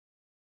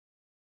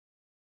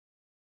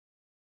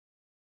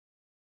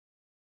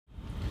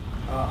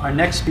Our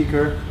next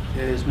speaker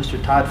is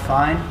Mr. Todd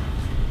Fine.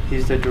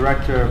 He's the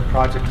director of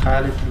Project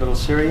Khalid in Little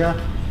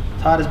Syria.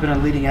 Todd has been a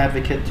leading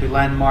advocate to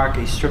landmark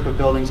a strip of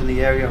buildings in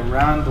the area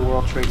around the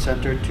World Trade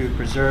Center to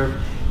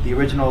preserve the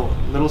original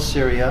Little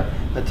Syria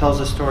that tells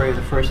the story of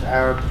the first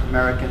Arab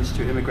Americans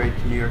to immigrate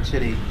to New York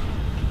City.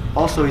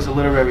 Also, he's a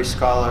literary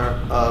scholar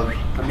of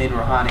Amin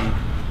Rouhani,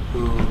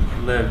 who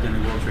lived in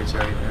the World Trade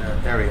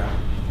Center area.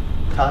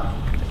 Todd?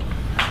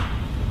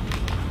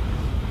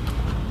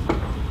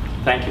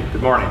 Thank you.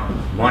 Good morning.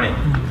 Morning.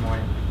 Good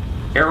morning.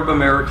 Arab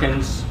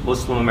Americans,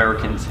 Muslim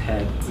Americans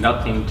had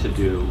nothing to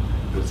do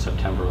with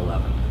September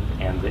 11th.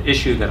 And the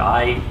issue that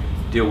I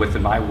deal with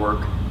in my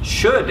work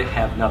should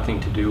have nothing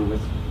to do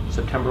with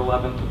September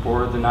 11th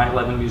or the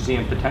 9/11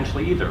 Museum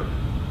potentially either.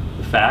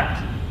 The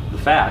fact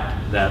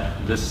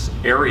that this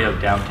area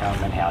of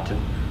downtown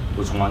Manhattan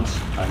was once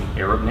an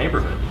Arab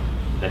neighborhood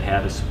that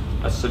had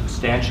a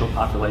substantial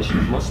population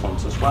of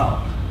Muslims as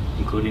well,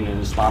 including an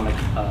Islamic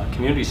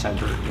community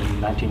center in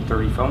the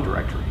 1930 phone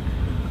directory.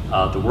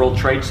 The World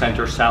Trade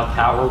Center South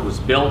Tower was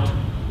built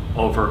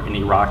over an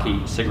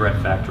Iraqi cigarette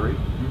factory,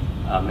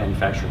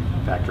 manufacturing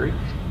factory,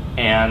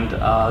 and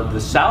the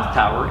South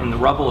Tower, in the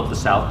rubble of the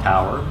South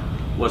Tower,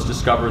 was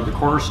discovered the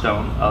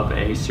cornerstone of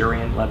a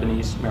Syrian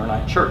Lebanese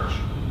Maronite church.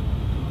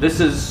 This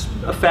is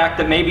a fact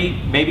that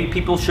maybe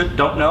people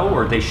don't know,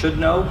 or they should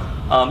know.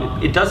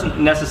 It doesn't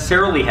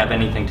necessarily have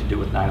anything to do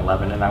with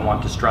 9/11, and I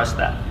want to stress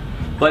that.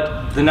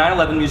 But the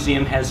 9/11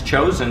 Museum has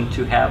chosen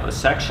to have a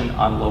section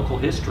on local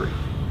history.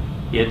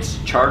 Its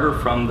charter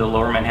from the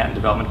Lower Manhattan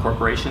Development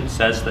Corporation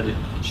says that it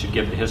should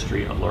give the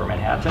history of Lower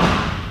Manhattan,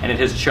 and it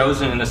has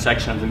chosen in a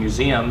section of the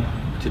museum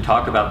to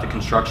talk about the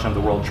construction of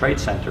the World Trade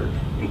Center,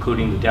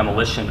 including the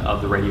demolition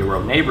of the Radio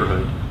Row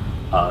neighborhood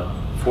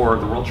for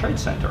the World Trade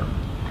Center.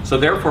 So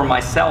therefore,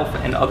 myself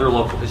and other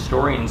local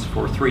historians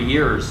for 3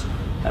 years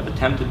have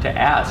attempted to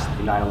ask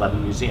the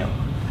 9/11 Museum,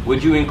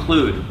 would you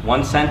include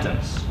one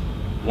sentence,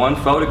 one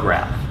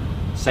photograph,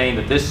 saying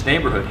that this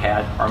neighborhood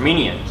had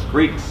Armenians,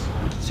 Greeks,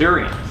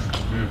 Syrians,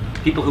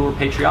 people who were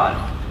patriotic,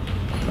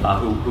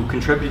 who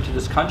contributed to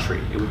this country.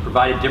 It would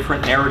provide a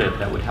different narrative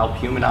that would help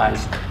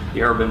humanize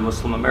the Arab and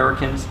Muslim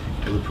Americans.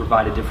 It would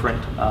provide a different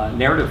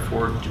narrative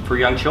for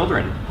young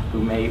children who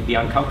may be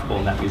uncomfortable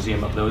in that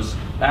museum of those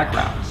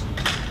backgrounds.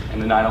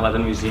 And the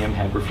 9/11 Museum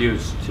had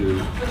refused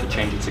to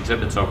change its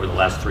exhibits over the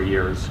last 3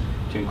 years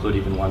to include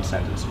even one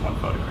sentence and one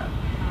photograph.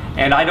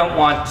 And I don't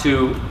want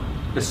to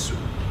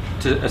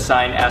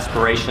assign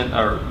aspiration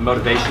or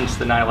motivations to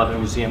the 9/11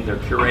 Museum. Their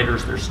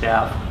curators, their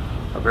staff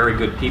are very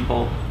good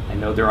people. I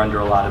know they're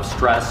under a lot of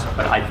stress,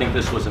 but I think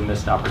this was a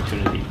missed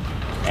opportunity.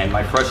 And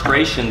my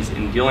frustrations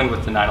in dealing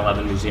with the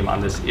 9/11 Museum on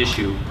this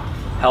issue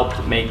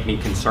helped make me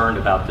concerned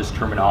about this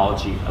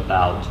terminology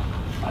about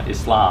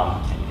Islam,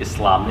 and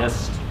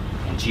Islamist,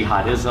 and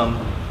jihadism,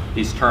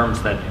 these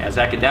terms that as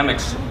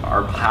academics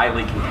are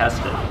highly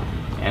contested.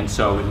 And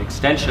so in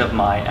extension of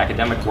my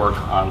academic work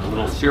on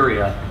Little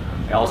Syria,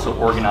 I also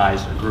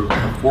organized a group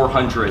of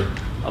 400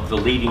 of the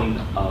leading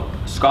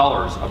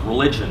scholars of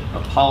religion,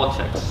 of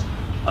politics,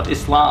 of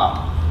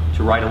Islam,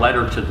 to write a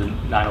letter to the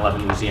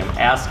 9/11 Museum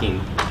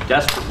asking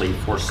desperately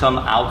for some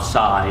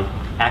outside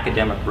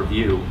academic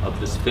review of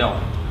this film.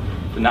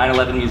 The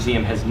 9/11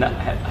 Museum has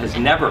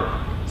never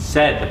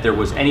said that there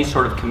was any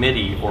sort of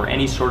committee or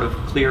any sort of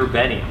clear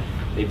vetting.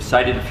 They've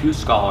cited a few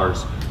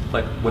scholars,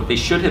 but what they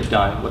should have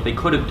done, what they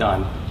could have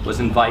done, was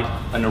invite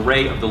an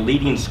array of the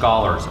leading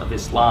scholars of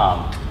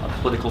Islam, of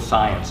political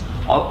science,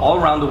 all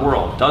around the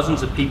world,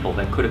 dozens of people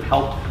that could have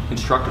helped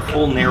construct a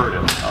full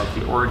narrative of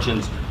the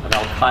origins of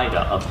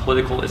Al-Qaeda, of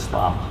political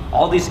Islam.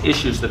 All these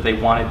issues that they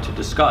wanted to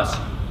discuss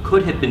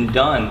could have been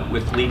done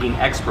with leading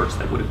experts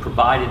that would have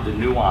provided the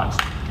nuance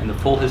and the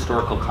full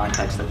historical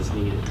context that is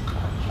needed.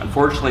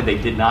 Unfortunately, they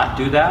did not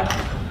do that.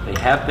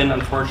 They have been,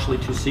 unfortunately,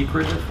 too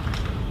secretive,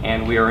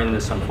 and we are in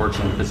this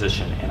unfortunate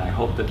position. And I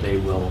hope that they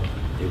will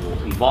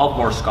involve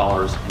more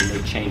scholars and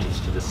make changes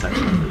to this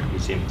section of the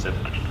museum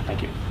exhibit.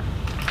 Thank you.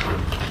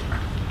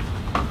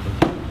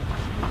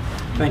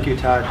 Thank you,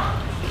 Todd.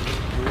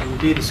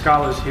 Indeed, the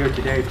scholars here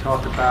today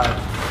talk about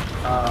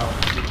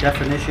the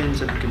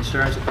definitions and the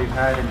concerns that they've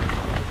had. And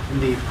in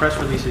the press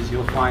releases,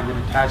 you'll find an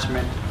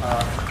attachment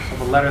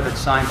of a letter that's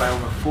signed by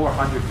over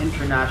 400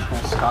 international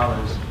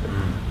scholars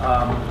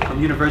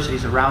from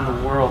universities around the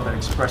world that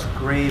expressed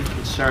grave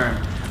concern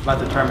about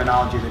the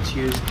terminology that's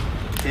used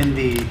in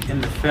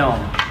the film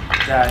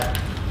that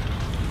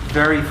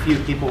very few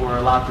people were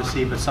allowed to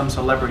see, but some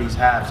celebrities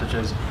have, such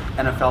as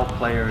NFL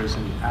players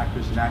and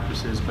actors and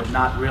actresses, but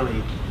not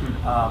really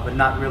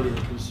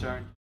the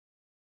concern.